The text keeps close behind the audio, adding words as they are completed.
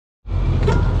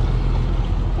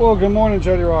Well, good morning,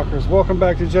 Jetty Rockers. Welcome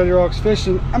back to Jetty Rocks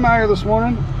Fishing. I'm out here this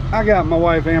morning. I got my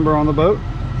wife Amber on the boat.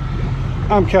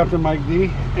 I'm Captain Mike D,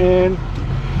 and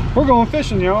we're going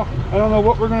fishing, y'all. I don't know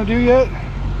what we're going to do yet.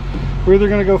 We're either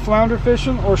going to go flounder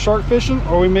fishing or shark fishing,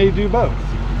 or we may do both.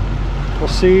 We'll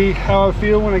see how I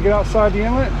feel when I get outside the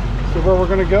inlet, see where we're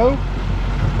going to go.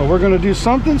 But we're going to do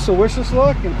something, so wish us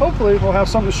luck, and hopefully we'll have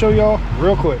something to show y'all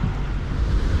real quick.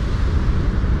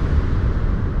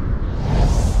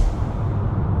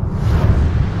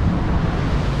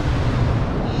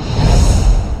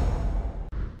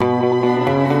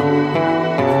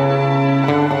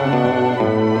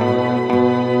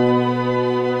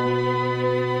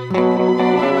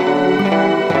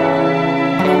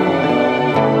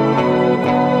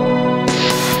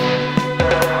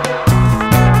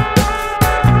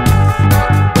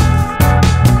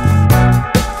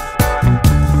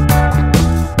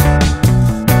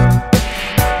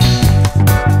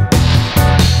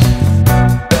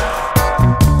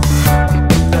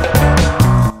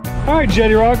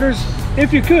 Jetty Rockers,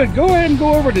 if you could go ahead and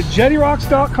go over to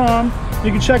jettyrocks.com.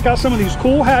 You can check out some of these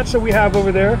cool hats that we have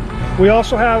over there. We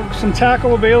also have some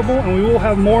tackle available, and we will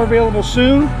have more available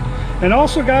soon. And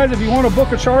also, guys, if you want to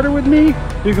book a charter with me,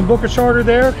 you can book a charter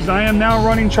there, because I am now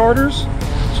running charters.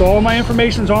 So all my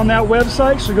information is on that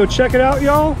website, so go check it out,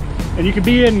 y'all, and you can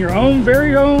be in your own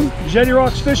very own Jetty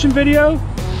Rocks fishing video.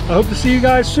 I hope to see you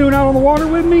guys soon out on the water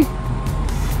with me.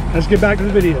 Let's get back to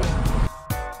the video.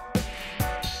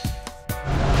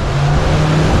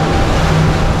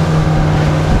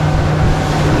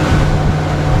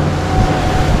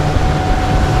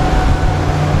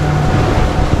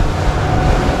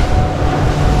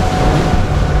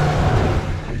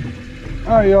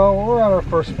 Alright, y'all, we're at our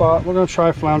first spot. We're going to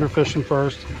try flounder fishing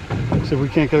first. See if we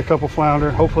can't get a couple flounder.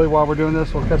 Hopefully while we're doing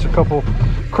this, we'll catch a couple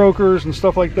croakers and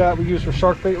stuff like that we use for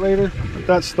shark bait later. But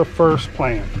that's the first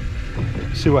plan.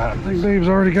 See what happens. I think Babe's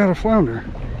already got a flounder.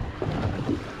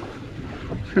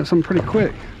 She's got something pretty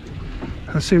quick.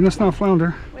 Let's see if that's not a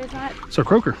flounder. What is that? It's a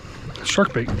croaker. It's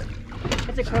shark bait.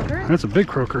 It's a croaker? That's a big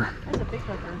croaker. That's a big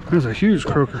croaker. That's a huge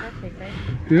croaker. Shark bait, right?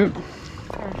 Yep.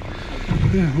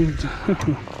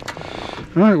 Yeah.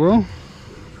 All right, well.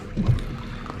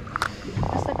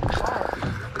 That's like a bar.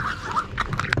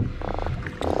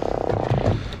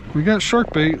 We got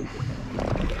shark bait.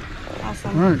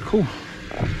 Awesome. All right, cool.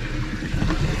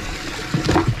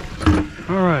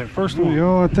 All right, first one,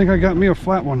 y'all. I think I got me a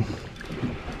flat one.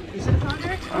 Is it a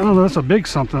flounder? I don't know, that's a big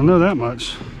something. I know that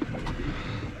much.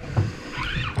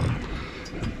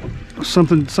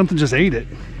 Something just ate it.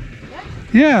 What?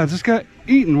 Yeah, it just got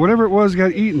eaten. Whatever it was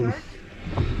got eaten.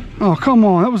 Oh, come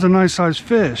on. That was a nice sized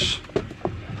fish.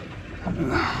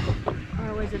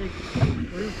 Or was it a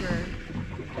grouper?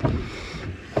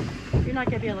 You're not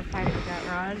going to be able to fight it with that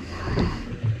rod.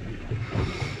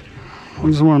 I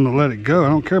just want him to let it go. I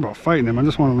don't care about fighting him. I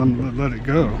just want him to let it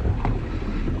go.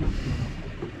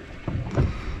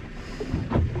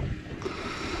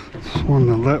 Just wanted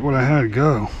to let what I had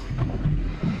go.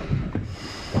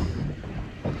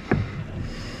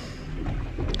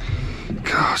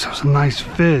 Gosh, that was a nice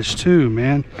fish too,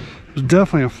 man. It was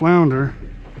definitely a flounder.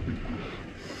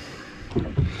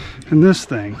 And this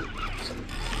thing.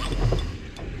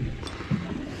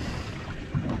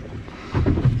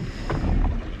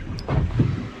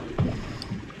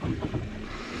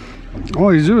 All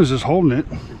he's doing is just holding it.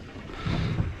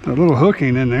 That little hook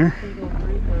ain't in there.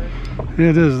 Yeah,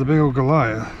 it is, the big old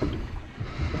Goliath.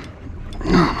 Oh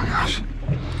my gosh.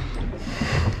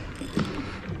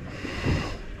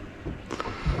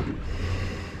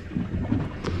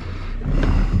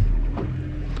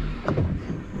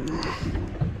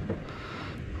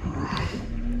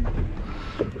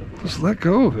 Just let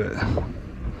go of it.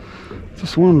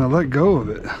 Just want him to let go of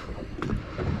it.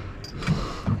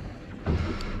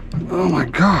 Oh my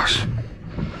gosh.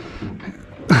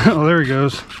 Oh, there he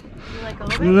goes.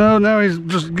 No, now he's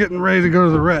just getting ready to go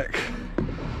to the wreck.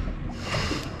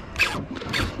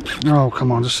 Oh,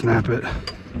 come on, just snap it.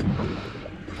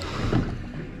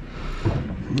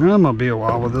 I'm gonna be a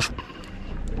while with this.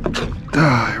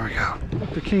 Ah, here we go.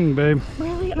 The king, babe.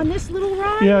 Really? On this little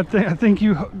rod? Yeah, I think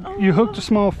you hooked a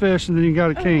small fish and then you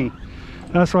got a king.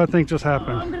 That's what I think just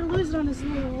happened. I'm gonna lose it on this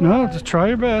little rod. No, just try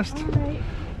your best. All right.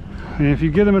 And if you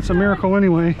get him, it's a miracle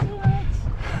anyway.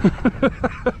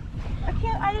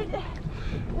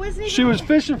 She was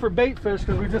fishing for bait fish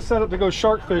because we just set up to go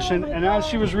shark fishing, and as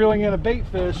she was reeling in a bait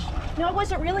fish, no, I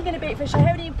wasn't reeling in a bait fish. I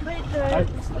haven't even put the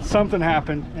something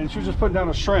happened, and she was just putting down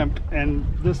a shrimp, and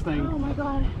this thing. Oh my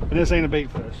god! And this ain't a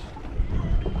bait fish.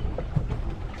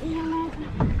 Damn it.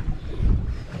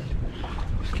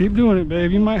 Just keep doing it,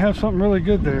 babe. You might have something really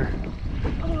good there.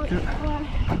 Oh,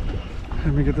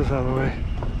 Let me get this out of the way.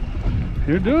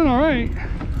 You're doing all right.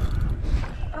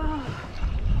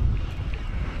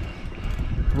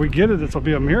 If we get it, this will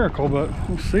be a miracle, but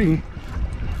we'll see.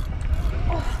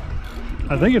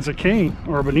 I think it's a king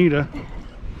or a bonita.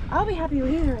 I'll be happy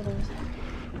with either of those.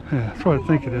 Yeah, that's what I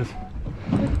think it is.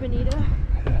 With bonita?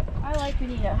 Yeah. I like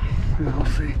bonita. Yeah, we'll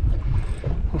see.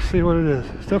 We'll see what it is.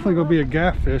 It's definitely going to be a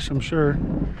gaff fish, I'm sure.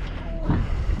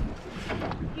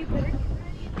 You better.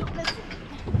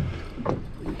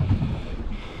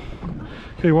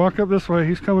 Okay, walk up this way.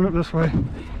 He's coming up this way.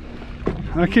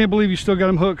 I can't believe you still got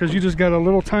him hooked because you just got a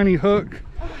little tiny hook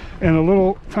and a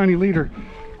little tiny leader.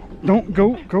 Don't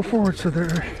go forward so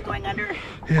there. It's going under.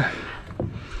 Yeah.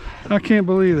 I can't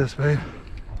believe this, babe.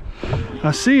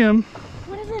 I see him.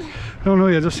 What is it? I don't know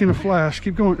yet. I just seen a flash.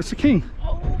 Keep going. It's a king.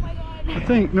 Oh my god. I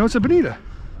think. No, it's a bonita.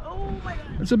 Oh my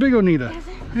god. It's a big bonita. Is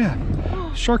it? Yeah.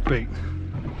 Shark bait.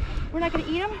 We're not gonna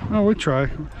eat them? Oh, we try.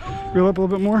 Reel up a little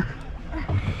bit more.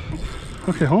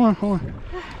 Okay, hold on. Hold on.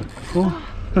 Oh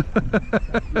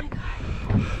my god.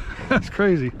 That's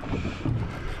crazy.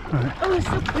 All right. Oh, it's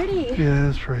so pretty. Yeah,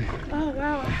 that's pretty. Oh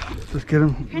wow. Just get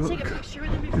him. Can I take a picture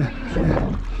with him before you show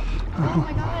him? Oh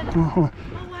my god. Hold on.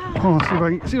 Oh wow. Hold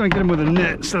on, see if I can get him with a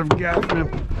net instead of gaffing him.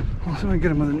 Hold on, see if I can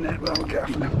get him with a net without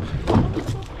gaffing him.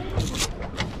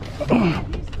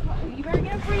 You better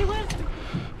get him before you lose.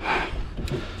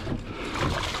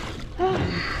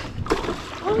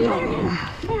 Oh, you better get him.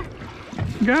 Here.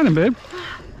 Got him, babe.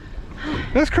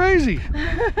 That's crazy.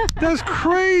 That's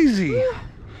crazy.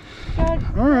 God.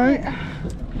 All right.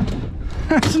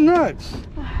 That's nuts.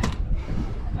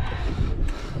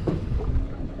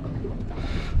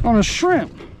 On a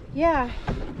shrimp. Yeah.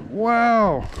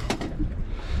 Wow.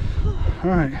 All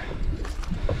right.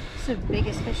 It's the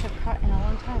biggest fish I've caught in a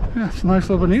long time. Yeah, it's a nice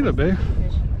little bonita, babe.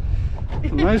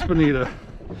 It's a nice bonita.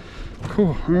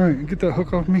 Cool. All right, get that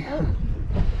hook off me. All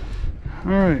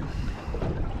right.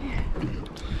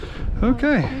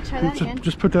 Okay. Can we try that again?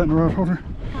 Just put that in the rod holder.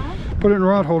 Huh? Put it in the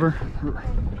rod holder.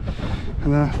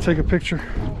 And then take a picture.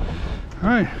 All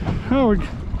right. Oh,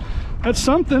 that's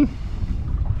something.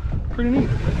 Pretty neat.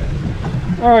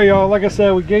 All right, y'all. Like I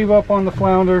said, we gave up on the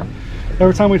flounder.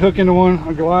 Every time we'd hook into one,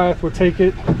 a Goliath would take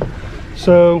it.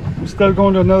 So instead of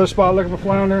going to another spot looking for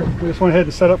flounder, we just went ahead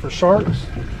and set up for sharks.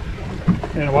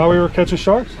 And while we were catching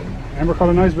sharks, Amber caught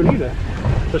a nice bonita.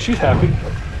 So she's happy.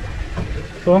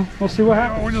 So we'll see what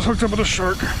happens. We just hooked up with a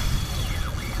shark.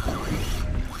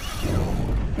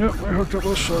 Yep, we hooked up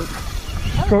with a shark.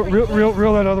 Go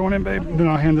reel that other one in, babe. Then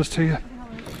I'll hand this to you.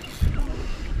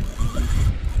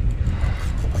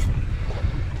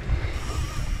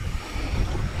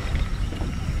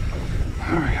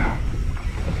 There we go.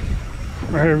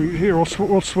 Right here,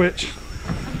 we'll switch.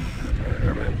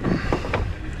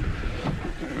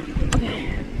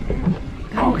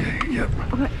 Okay, yep.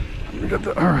 We got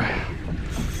that. All right.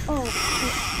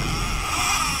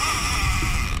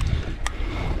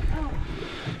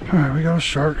 All right, we got a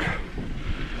shark.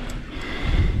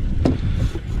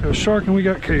 We got a shark and we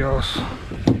got chaos.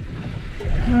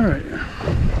 All right.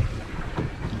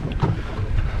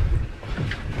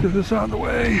 Get this out of the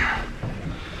way.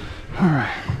 All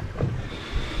right.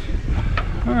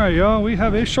 All right, y'all, we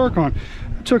have a shark on.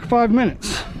 It took 5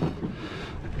 minutes,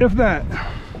 if that.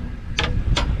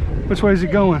 Which way is he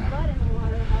going?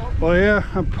 Well, yeah,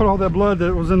 I put all that blood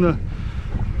that was in the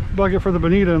bucket for the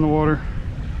bonita in the water.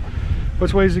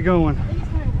 Which way is he going? He's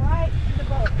going right to the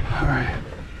boat. All right.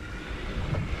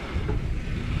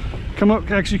 Come up,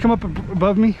 actually come up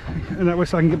above me, and that way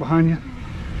so I can get behind you.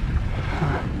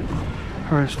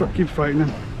 All right, keep fighting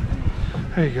him.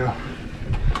 There you go.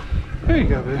 There you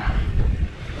go, babe.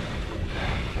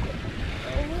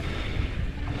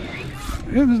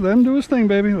 Yeah, just let him do his thing,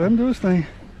 baby. Let him do his thing.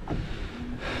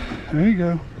 There you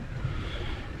go.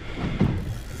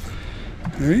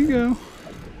 There you go.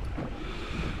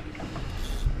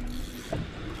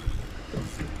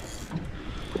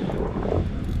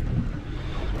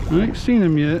 I ain't seen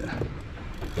him yet.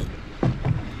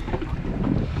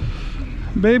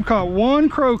 Babe caught one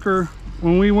croaker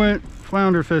when we went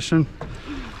flounder fishing,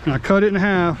 and I cut it in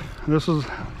half. This was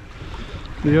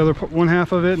the other one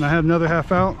half of it, and I had another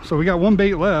half out. So we got one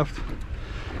bait left,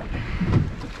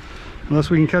 unless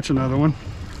we can catch another one.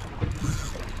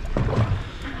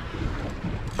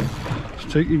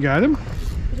 You got him?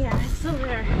 Yeah, it's still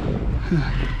there.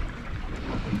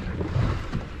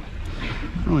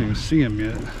 I don't even see him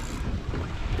yet.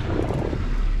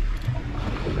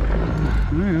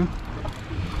 There you go.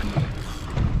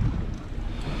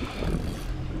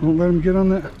 Don't let him get on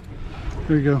that.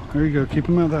 There you go. There you go. Keep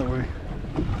him out that way.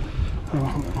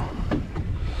 Oh.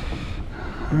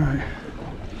 All right.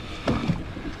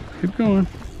 Keep going.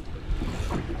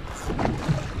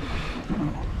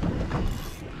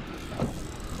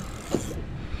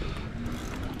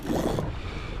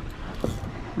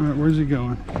 All right, where's he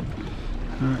going?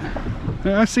 All right.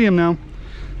 Hey, I see him now.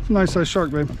 It's a nice size shark,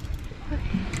 babe.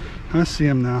 I see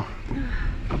him now.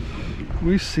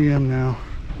 We see him now.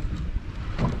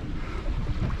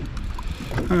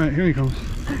 All right, here he comes.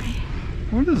 All right.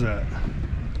 What is that?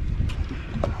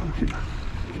 Okay.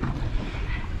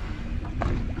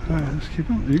 All right, let's keep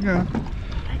on. You got it.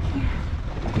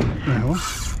 Well.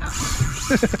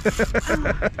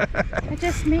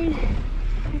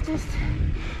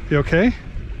 You okay?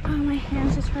 Oh, my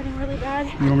hand's just hurting really bad.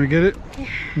 You want me to get it? Yeah.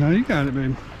 No, you got it,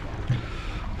 babe.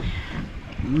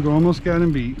 You almost got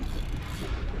him beat.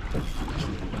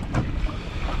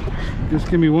 Just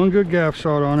give me one good gaff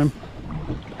shot on him.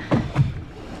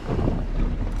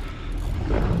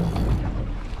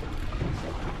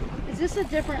 Is this a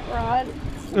different rod?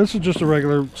 This is just a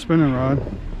regular spinning rod.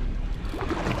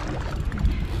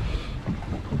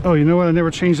 Oh, you know what? I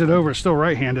never changed it over. It's still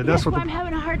right-handed. That's what I'm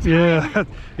having a hard time. Yeah,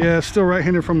 yeah, it's still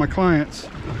right-handed from my clients.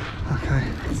 Okay.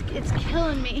 It's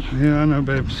killing me. Yeah, I know,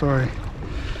 babe. Sorry.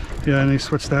 Yeah, I need to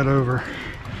switch that over.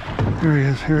 Here he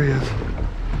is. Here he is.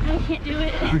 I can't do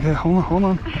it. Okay, hold on, hold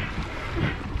on.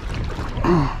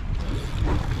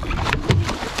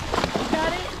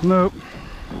 Got it? Nope.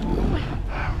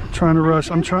 I'm trying to rush.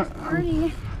 I'm trying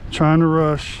to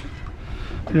rush.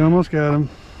 You almost got him.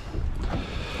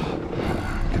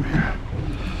 Come here.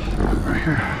 Right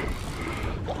here.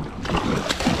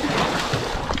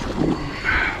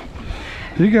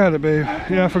 You got it, babe.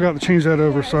 Yeah, I forgot to change that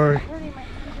over. Sorry.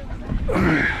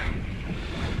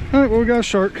 Alright, well, we got a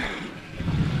shark.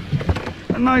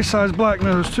 A nice size black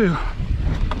nose too.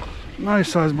 Nice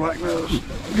size black nose.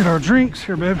 Get our drinks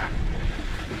here, babe.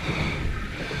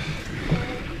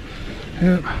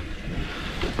 Yep.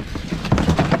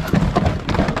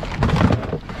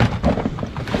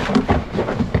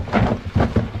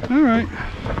 Alright.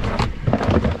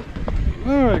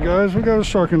 Alright guys, we got a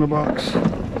shark in the box.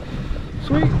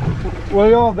 Sweet. Well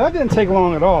y'all, that didn't take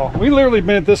long at all. We literally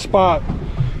been at this spot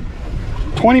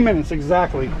 20 minutes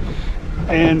exactly.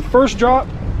 And first drop,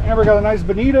 Amber got a nice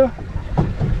bonita.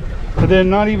 And then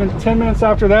not even 10 minutes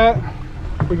after that,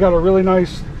 we got a really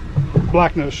nice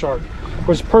black nose shark.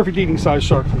 Which is a perfect eating size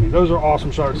shark for me. Those are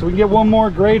awesome sharks. So we can get one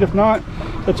more, great. If not,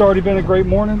 it's already been a great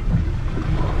morning.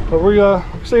 But we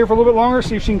stay here for a little bit longer,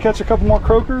 see if she can catch a couple more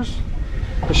croakers.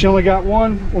 But she only got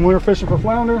one when we were fishing for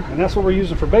flounder, and that's what we're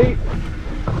using for bait.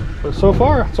 But so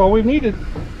far, that's all we've needed.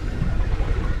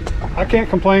 I can't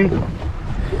complain.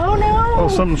 Oh no! Oh,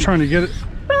 something's trying to get it.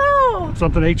 No!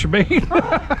 Something ate your bait. It's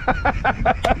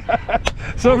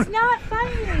not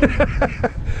funny.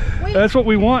 Wait. That's what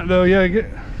we want, though. Yeah,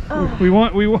 we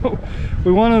want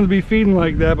them to be feeding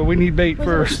like that, but we need bait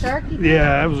first. Was it a shark?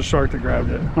 Yeah, it was a shark that grabbed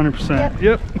it. 100%.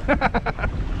 Yep.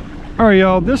 All right,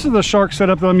 y'all. This is the shark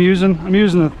setup that I'm using. I'm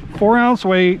using a 4-ounce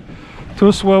weight to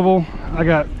a swivel. I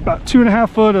got about 2.5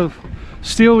 foot of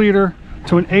steel leader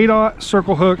to an 8/0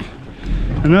 circle hook,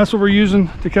 and that's what we're using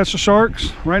to catch the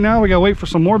sharks. Right now we gotta wait for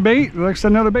some more bait. Like I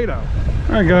said, another bait out.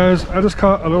 All right guys, I just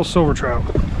caught a little silver trout,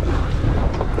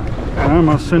 and I'm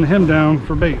gonna send him down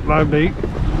for bait, live bait.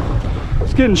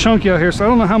 It's getting chunky out here, so I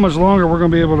don't know how much longer we're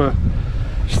gonna be able to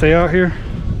stay out here.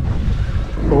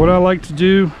 But what I like to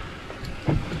do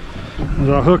is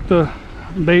I'll hook the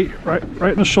bait right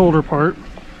in the shoulder part.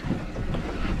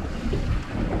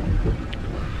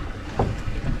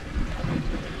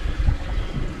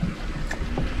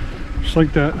 Just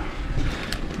like that.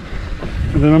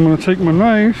 And then I'm going to take my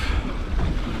knife,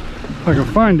 if I can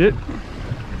find it,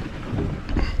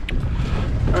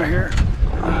 right here.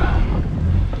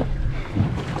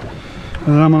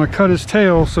 And then I'm going to cut his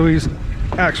tail so he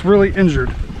acts really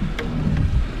injured.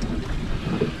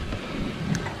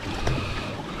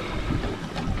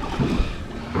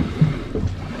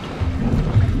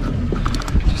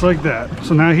 Just like that.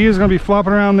 So now he is going to be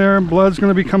flopping around there. Blood's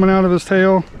going to be coming out of his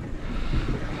tail.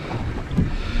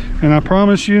 And I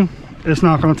promise you, it's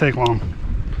not going to take long.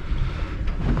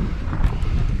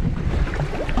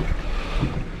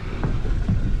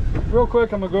 Real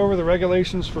quick, I'm going to go over the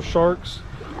regulations for sharks.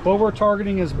 What we're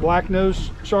targeting is black nose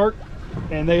shark,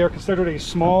 and they are considered a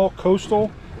small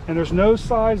coastal, and there's no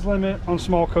size limit on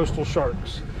small coastal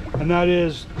sharks. And that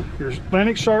is your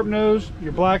Atlantic sharp nose,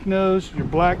 your black nose, your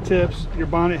black tips, your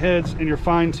bonnet heads, and your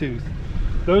fine tooth.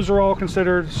 Those are all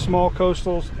considered small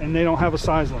coastals, and they don't have a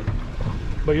size limit.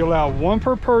 But you allow 1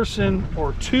 per person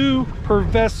or 2 per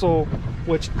vessel,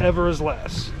 whichever is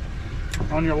less.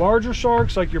 On your larger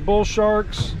sharks, like your bull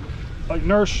sharks, like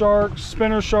nurse sharks,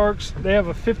 spinner sharks, they have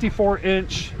a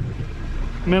 54-inch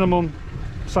minimum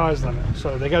size limit.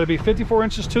 So they got to be 54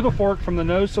 inches to the fork, from the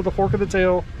nose to the fork of the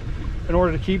tail, in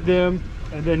order to keep them.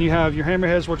 And then you have your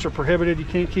hammerheads, which are prohibited. You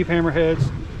can't keep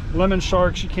hammerheads. Lemon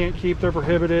sharks you can't keep, they're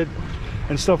prohibited,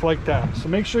 and stuff like that. So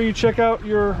make sure you check out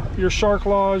your shark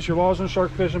laws, your laws on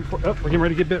shark fishing. Oh, we're getting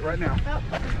ready to get bit right now. Oh.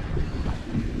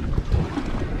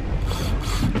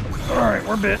 All right,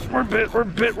 we're bit.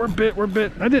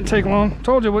 That didn't take long.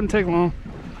 Told you it wouldn't take long.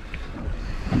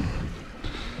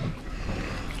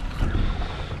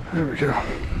 There we go.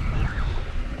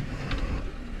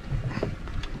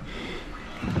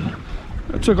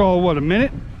 That took all, what, a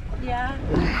minute? Yeah.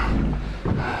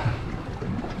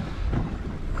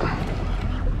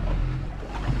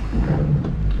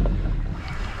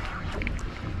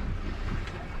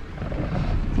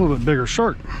 A little bit bigger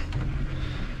shark,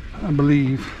 I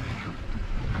believe.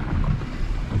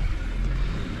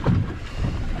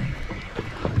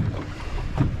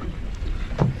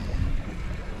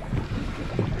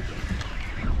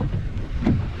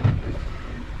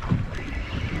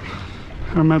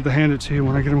 I'm gonna have to hand it to you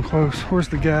when I get them close. Where's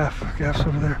the gaff? Gaff's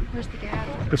over there. Where's the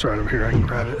gaff? It's right over here. I can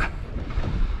grab it.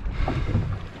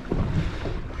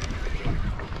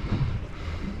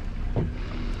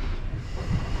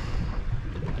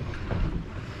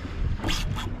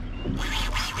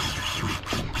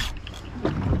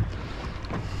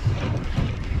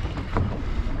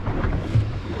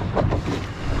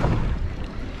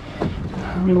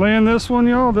 Let me land this one,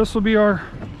 y'all. This will be our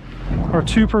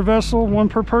 2 per vessel, 1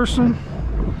 per person.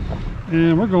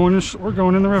 And we're going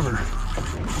in the river.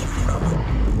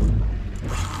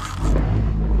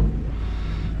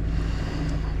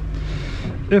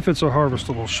 If it's a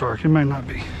harvestable shark, it might not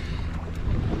be.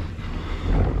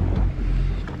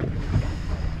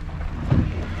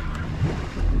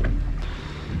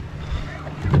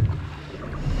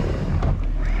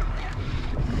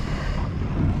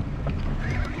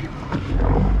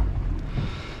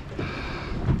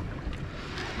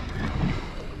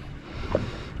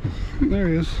 There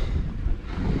he is.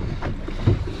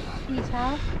 Can you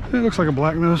tell? It looks like a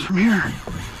black nose from here.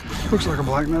 Looks like a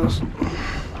black nose.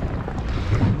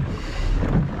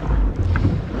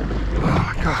 Oh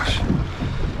my gosh.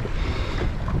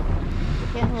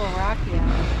 Getting a little rocky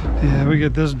out. Yeah, we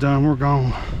get this done, we're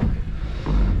gone.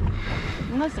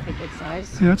 It looks like a good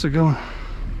size. Yeah, it's a good one.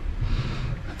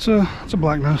 It's a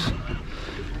black nose.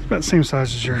 It's about the same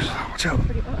size as yours. Watch out.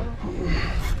 Pretty,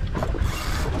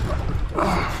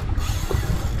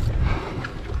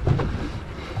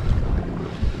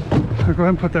 Go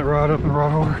ahead and put that rod up in the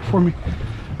rod holder for me,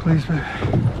 please, baby.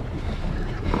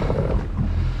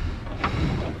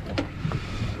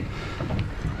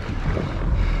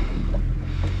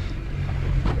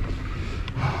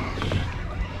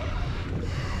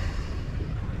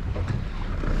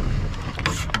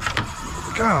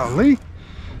 Golly,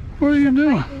 what are you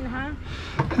doing? fighting, huh?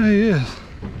 Yeah, he is.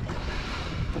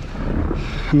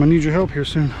 I'm gonna need your help here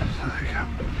soon. There you go.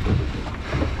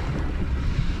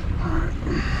 All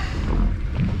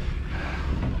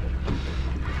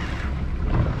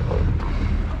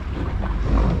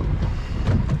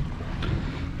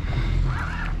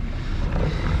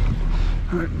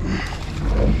right.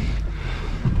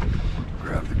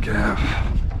 Grab the gaff.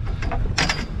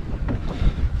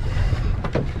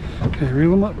 Okay,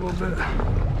 reel them up a little bit.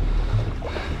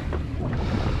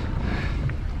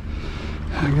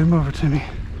 Get him over to me.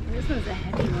 This one's a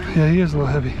heavy one. Yeah, he is a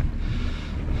little heavy.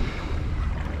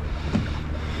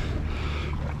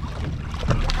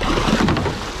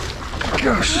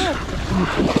 Gosh.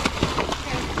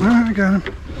 All right, I got him.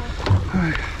 All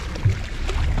right.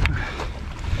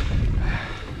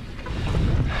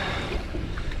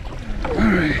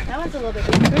 Alright. That one's a little bit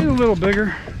bigger. He's a little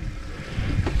bigger.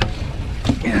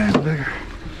 Yeah, it's bigger.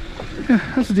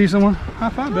 Yeah, that's a decent one. High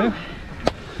five, babe.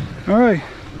 Alright.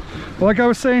 Well, like I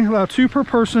was saying, allow 2 per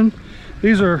person.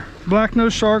 These are black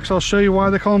nose sharks. I'll show you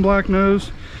why they call them black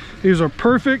nose. These are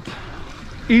perfect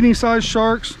eating size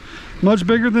sharks. Much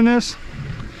bigger than this.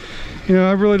 You know,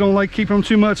 I really don't like keeping them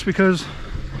too much because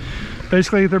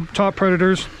basically they're top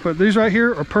predators. But these right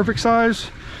here are perfect size.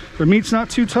 Their meat's not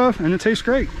too tough and it tastes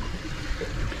great.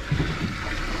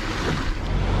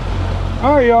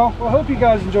 All right, y'all. Well, I hope you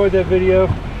guys enjoyed that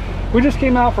video. We just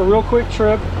came out for a real quick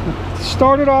trip.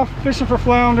 Started off fishing for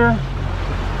flounder.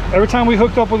 Every time we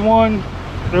hooked up with one,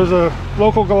 there's a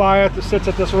local Goliath that sits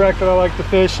at this wreck that I like to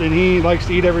fish, and he likes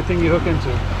to eat everything you hook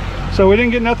into. So we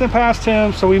didn't get nothing past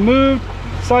him, so we moved,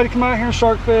 decided to come out here and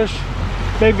shark fish.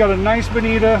 They've got a nice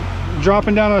bonita,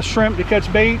 dropping down a shrimp to catch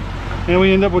bait, and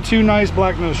we end up with 2 nice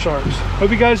black nose sharks.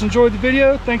 Hope you guys enjoyed the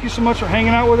video. Thank you so much for hanging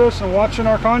out with us and watching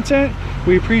our content.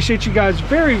 We appreciate you guys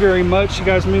very, very much. You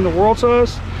guys mean the world to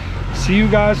us. See you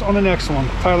guys on the next one.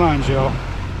 Tie lines, y'all.